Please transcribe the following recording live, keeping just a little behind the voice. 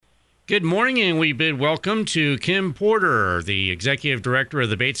Good morning, and we bid welcome to Kim Porter, the Executive Director of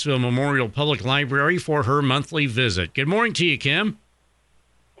the Batesville Memorial Public Library, for her monthly visit. Good morning to you, Kim.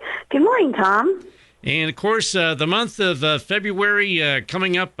 Good morning, Tom. And, of course, the month of February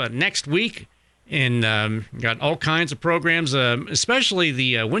coming up next week, and got all kinds of programs, especially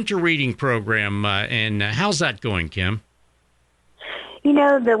the winter reading program. And how's that going, Kim? You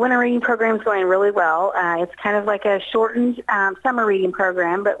know, the winter reading program is going really well. It's kind of like a shortened summer reading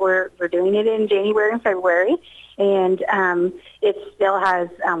program, but we're doing it in January and February. And it still has,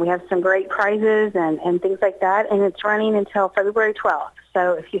 we have some great prizes and things like that. And it's running until February 12th.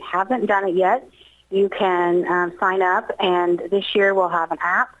 So if you haven't done it yet, you can sign up. And this year we'll have an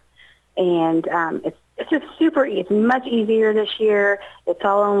app. And it's just it's much easier this year. It's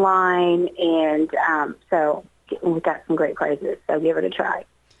all online. And so we've got some great prizes, so give it a try.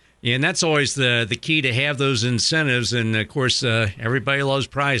 Yeah, and that's always the key, to have those incentives. And, of course, everybody loves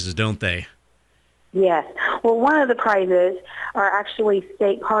prizes, don't they? Yes. Well, one of the prizes are actually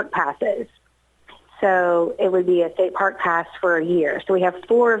state park passes. So it would be a state park pass for a year. So we have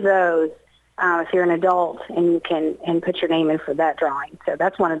 4 of those if you're an adult, and you can put your name in for that drawing. So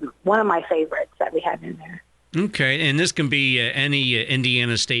that's one of my favorites that we have in there. Okay, and this can be any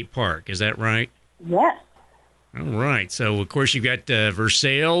Indiana State Park, is that right? Yes. All right. So, of course, you've got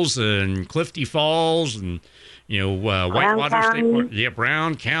Versailles and Clifty Falls and, Whitewater State Park. Yeah,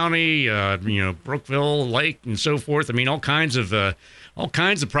 Brown County, Brookville Lake and so forth. I mean, all kinds of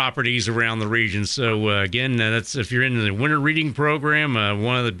properties around the region. So, again, that's if you're in the winter reading program,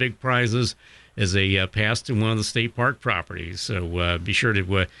 one of the big prizes is a pass to one of the state park properties. So be sure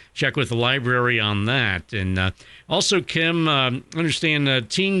to check with the library on that. And also, Kim, understand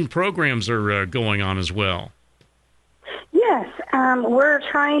teen programs are going on as well. Yes, we're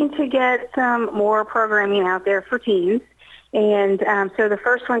trying to get some more programming out there for teens. And so the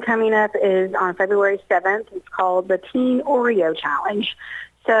first one coming up is on February 7th. It's called the Teen Oreo Challenge.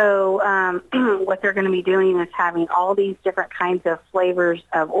 So what they're going to be doing is having all these different kinds of flavors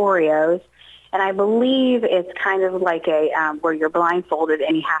of Oreos. And I believe it's kind of like a where you're blindfolded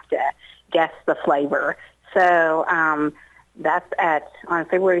and you have to guess the flavor. So that's on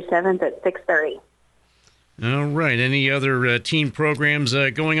February 7th at 6:30. All right. Any other teen programs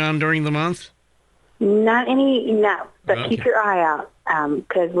going on during the month? Not any, no. But Okay. Keep your eye out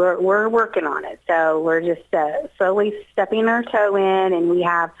because we're working on it. So we're just slowly stepping our toe in, and we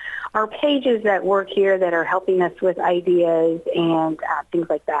have our pages that work here that are helping us with ideas and things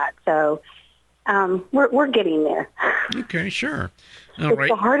like that. So we're getting there. Okay, sure. All It's right.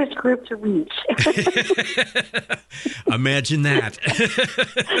 the hardest group to reach. Imagine that.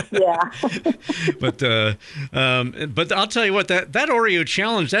 Yeah. But I'll tell you what, that Oreo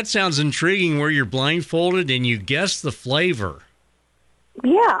challenge, that sounds intriguing, where you're blindfolded and you guess the flavor.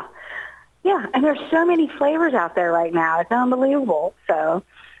 Yeah. Yeah. And there's so many flavors out there right now. It's unbelievable. So,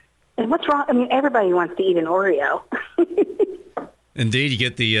 and what's wrong? I mean, everybody wants to eat an Oreo. Indeed, you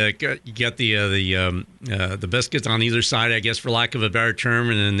get the biscuits on either side, I guess, for lack of a better term,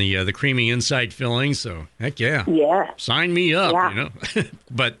 and then the creamy inside filling. So heck yeah, Yeah. sign me up, Yeah.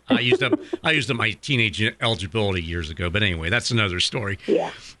 But I used up my teenage eligibility years ago. But anyway, that's another story.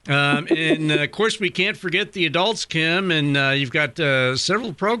 Yeah. And of course, we can't forget the adults, Kim, and you've got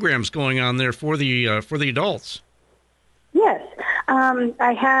several programs going on there for the adults. Yes.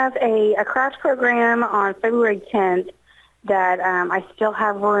 I have a craft program on February 10th that I still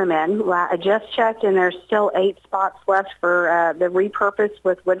have room in. I just checked, and there's still 8 spots left for the repurpose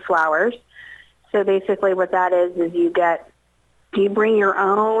with wood flowers. So basically what that is you bring your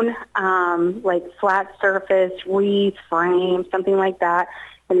own like flat surface, wreath, frame, something like that,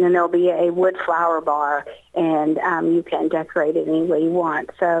 and then there'll be a wood flower bar, and you can decorate it any way you want.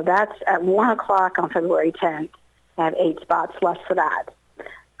 So that's at 1 o'clock on February 10th. I have 8 spots left for that.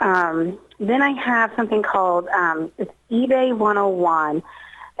 Then I have something called it's eBay 101,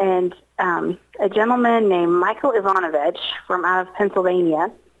 and a gentleman named Michael Ivanovich from out of Pennsylvania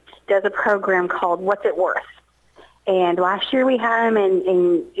does a program called What's It Worth? And last year we had him,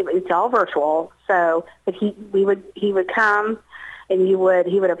 and it's all virtual. So, but he would come, and he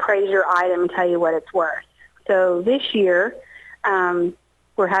would appraise your item and tell you what it's worth. So this year,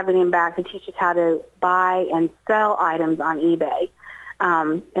 we're having him back to teach us how to buy and sell items on eBay.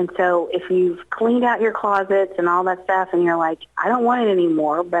 And so if you've cleaned out your closets and all that stuff, and you're like, I don't want it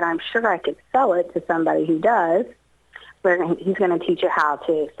anymore, but I'm sure I could sell it to somebody who does, he's going to teach you how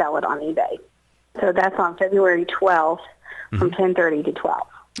to sell it on eBay. So that's on February 12th from 10:30 to 12.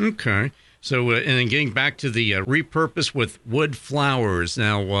 Okay. So, and then getting back to the repurpose with wood flowers.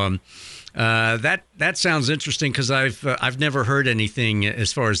 Now, That sounds interesting because I've never heard anything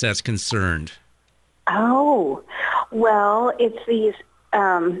as far as that's concerned. Oh, well, it's these.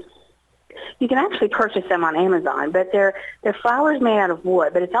 You can actually purchase them on Amazon, but they're flowers made out of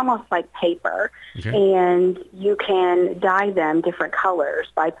wood, but it's almost like paper. Okay. And you can dye them different colors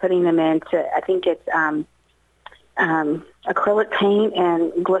by putting them into, I think it's acrylic paint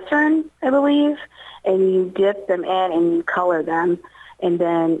and glycerin, I believe, and you dip them in and you color them, and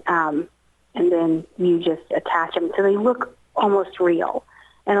then you just attach them so they look almost real.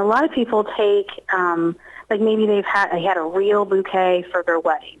 And a lot of people take, like maybe they had a real bouquet for their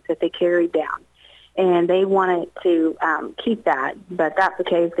wedding that they carried down, and they wanted to keep that, but that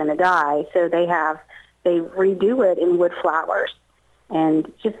bouquet is going to die, so they redo it in wood flowers,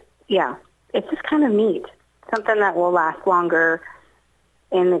 and it's just kind of neat, something that will last longer,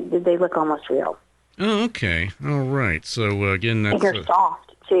 and they look almost real. Oh, okay, all right. So again, that's and they're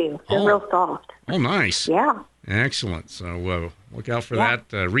soft too. They're real soft. Oh, nice. Yeah. Excellent. So look out for that.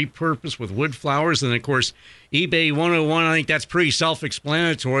 Repurpose with wood flowers. And, of course, eBay 101, I think that's pretty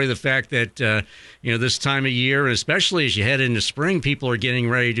self-explanatory, the fact that, this time of year, especially as you head into spring, people are getting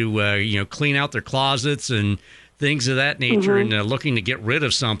ready to, clean out their closets and things of that nature, and looking to get rid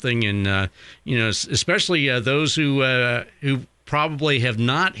of something. And, especially those who probably have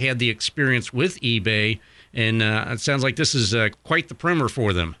not had the experience with eBay. And it sounds like this is quite the primer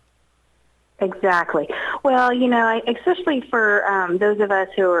for them. Exactly. Well, especially for those of us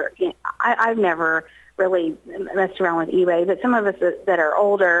who are, I've never really messed around with eBay, but some of us that are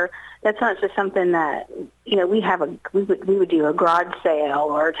older, that's not just something that, we would do a garage sale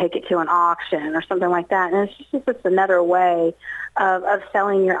or take it to an auction or something like that. And it's just another way of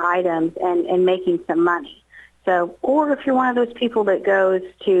selling your items and making some money. So, or if you're one of those people that goes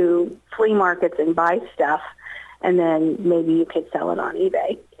to flea markets and buys stuff, and then maybe you could sell it on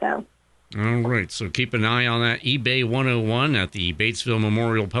eBay. So. All right, so keep an eye on that eBay 101 at the Batesville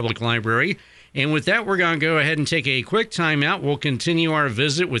Memorial Public Library. And with that, we're going to go ahead and take a quick time out. We'll continue our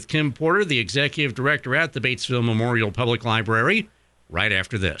visit with Kim Porter, the Executive Director at the Batesville Memorial Public Library, right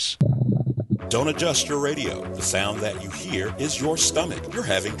after this. Don't adjust your radio. The sound that you hear is your stomach. You're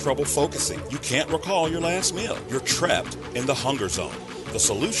having trouble focusing. You can't recall your last meal. You're trapped in the hunger zone. The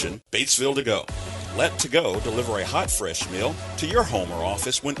solution, Batesville To Go. Let To Go deliver a hot, fresh meal to your home or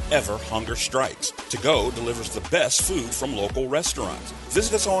office whenever hunger strikes. To Go delivers the best food from local restaurants.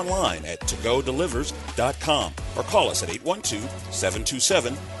 Visit us online at togodelivers.com or call us at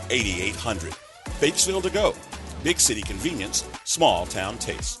 812-727-8800. Batesville To Go. Big city convenience, small town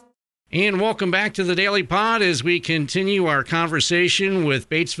taste. And welcome back to the Daily Pod as we continue our conversation with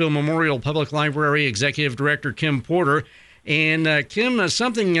Batesville Memorial Public Library Executive Director Kim Porter. And Kim,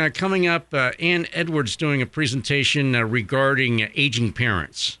 something coming up, Ann Edwards doing a presentation regarding aging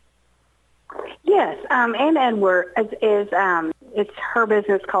parents. Yes, Ann Edwards is it's her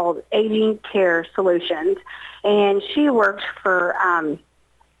business called Aging Care Solutions, and she worked for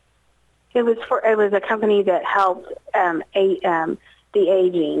it was a company that helped the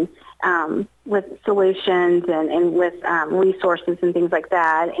aging with solutions and with resources and things like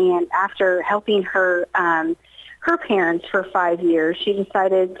that. And after helping her parents for 5 years, she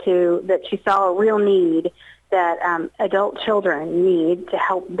decided that she saw a real need that adult children need to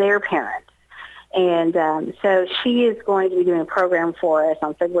help their parents. And so she is going to be doing a program for us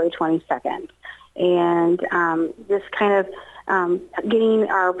on February 22nd. And this kind of getting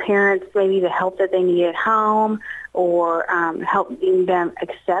our parents maybe the help that they need at home, or helping them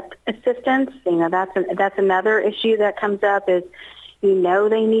accept assistance. That's another issue that comes up is,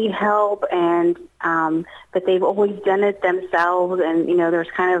 they need help, and but they've always done it themselves, and there's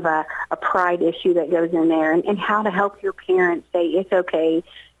kind of a pride issue that goes in there, and how to help your parents say it's okay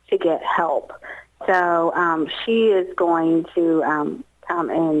to get help. So she is going to come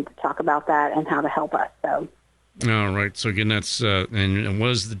and talk about that and how to help us. So. All right. So again, that's and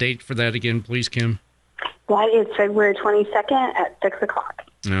what is the date for that again, please, Kim? That is February 22nd at 6 o'clock.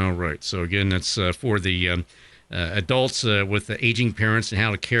 All right. So again, that's for the adults with the aging parents and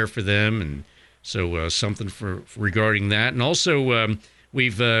how to care for them, and so something for regarding that. And also,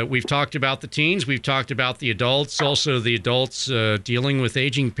 we've talked about the teens, we've talked about the adults, also the adults dealing with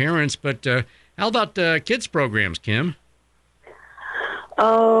aging parents. But how about kids programs, Kim?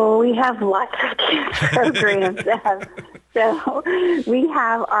 Oh, we have lots of kids programs. So we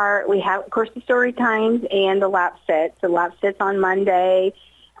have of course the story times and the lap sits. The lap sits on Monday.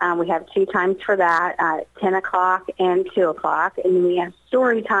 We have 2 times for that, 10 o'clock and 2 o'clock. And then we have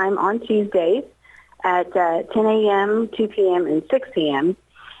story time on Tuesdays at 10 a.m., 2 p.m., and 6 p.m.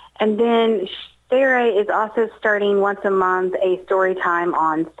 And then Sarah is also starting once a month a story time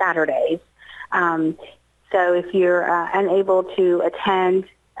on Saturdays. So if you're unable to attend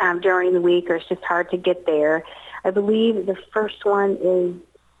during the week or it's just hard to get there, I believe the first one is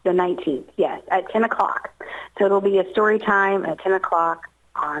the 19th, yes, at 10 o'clock. So it'll be a story time at 10 o'clock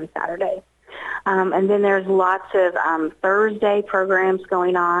on Saturday. And then there's lots of Thursday programs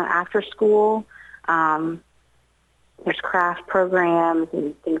going on after school. There's craft programs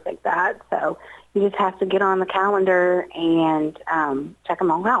and things like that. So you just have to get on the calendar and check them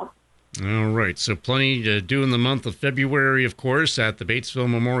all out. All right. So plenty to do in the month of February, of course, at the Batesville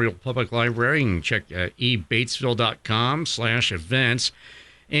Memorial Public Library. You can check ebatesville.com/events.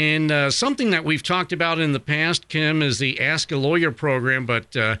 And something that we've talked about in the past, Kim, is the Ask a Lawyer program,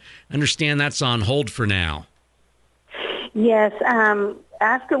 but understand that's on hold for now. Yes.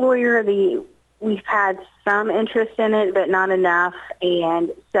 Ask a Lawyer, we've had some interest in it, but not enough.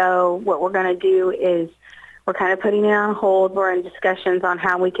 And so what we're going to do is we're kind of putting it on hold. We're in discussions on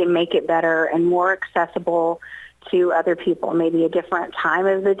how we can make it better and more accessible to other people, maybe a different time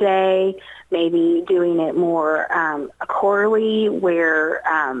of the day, maybe doing it more quarterly where,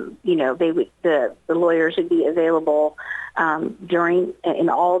 the lawyers would be available during an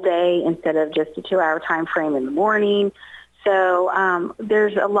all day instead of just a 2-hour time frame in the morning. So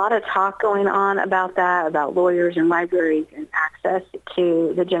there's a lot of talk going on about that, about lawyers and libraries and access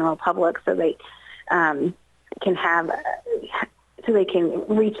to the general public so they they can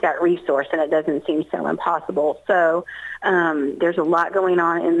reach that resource and it doesn't seem so impossible. So there's a lot going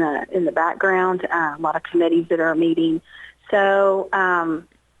on in the background, a lot of committees that are meeting. So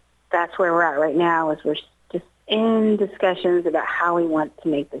that's where we're at right now, is we're just in discussions about how we want to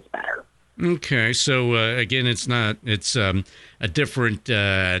make this better. Okay, so again, it's a different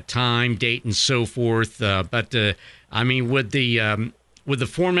time, date, and so forth. But I mean, would the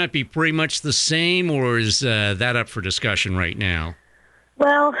format be pretty much the same, or is that up for discussion right now?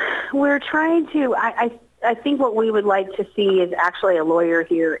 Well, we're trying to. I think what we would like to see is actually a lawyer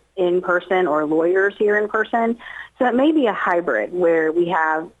here in person or lawyers here in person. So it may be a hybrid where we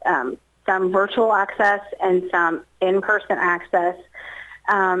have some virtual access and some in-person access.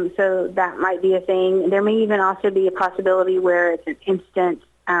 So that might be a thing. There may even also be a possibility where it's an instant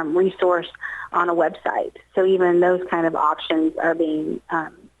resource on a website. So even those kind of options are being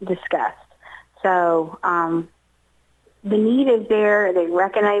discussed. So the need is there. They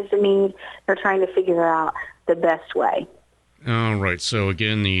recognize the need. They're trying to figure out the best way. All right. So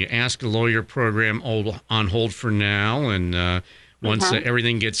again, the Ask a Lawyer program on hold for now. And once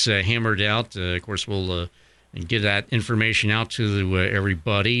everything gets hammered out, of course, we'll get that information out to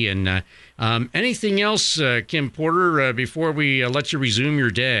everybody. And anything else, Kim Porter, before we let you resume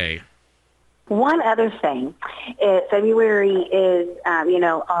your day? One other thing, February is,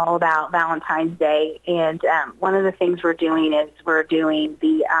 all about Valentine's Day. And one of the things we're doing is we're doing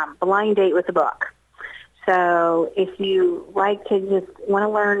the blind date with a book. So if you like to just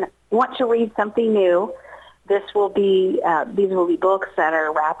want to read something new, these will be books that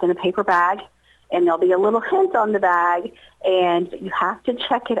are wrapped in a paper bag. And there'll be a little hint on the bag, and you have to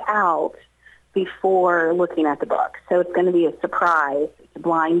check it out before looking at the book. So it's going to be a surprise. It's a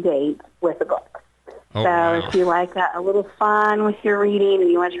blind date with a book. Oh, so wow. If you like a little fun with your reading and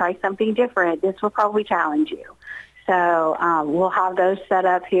you want to try something different, this will probably challenge you. So we'll have those set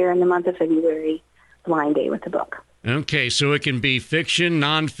up here in the month of February, blind date with a book. Okay, so it can be fiction,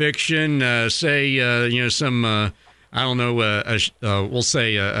 nonfiction, some... I don't know, we'll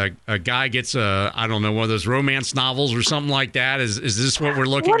say a guy gets one of those romance novels or something like that. Is this what we're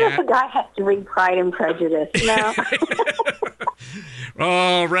looking at? What if a guy has to read Pride and Prejudice? No.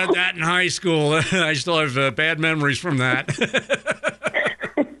 Oh, read that in high school. I still have bad memories from that.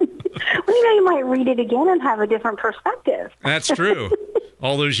 Well, you might read it again and have a different perspective. That's true.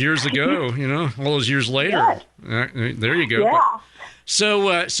 All those years ago, all those years later. Yes. There you go. Yeah.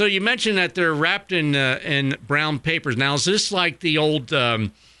 So you mentioned that they're wrapped in brown papers. Now, is this like the old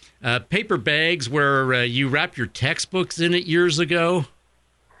paper bags where you wrap your textbooks in it years ago?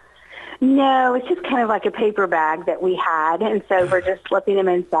 No, it's just kind of like a paper bag that we had, and so we're just slipping them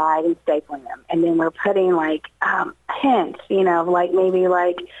inside and stapling them, and then we're putting like hints, like maybe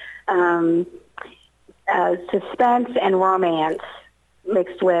like suspense and romance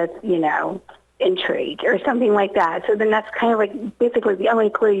mixed with, intrigue or something like that. So then that's kind of like basically the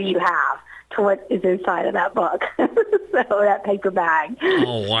only clue you have to what is inside of that book. So that paper bag.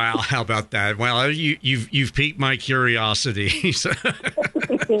 Oh wow! How about that? Well, you've piqued my curiosity.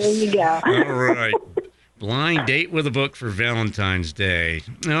 There you go. All right. Blind date with a book for Valentine's Day.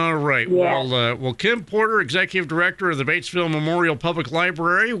 All right. Yes. Well, Kim Porter, Executive Director of the Batesville Memorial Public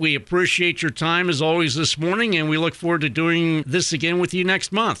Library, we appreciate your time as always this morning, and we look forward to doing this again with you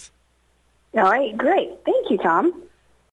next month. All right, great. Thank you, Tom.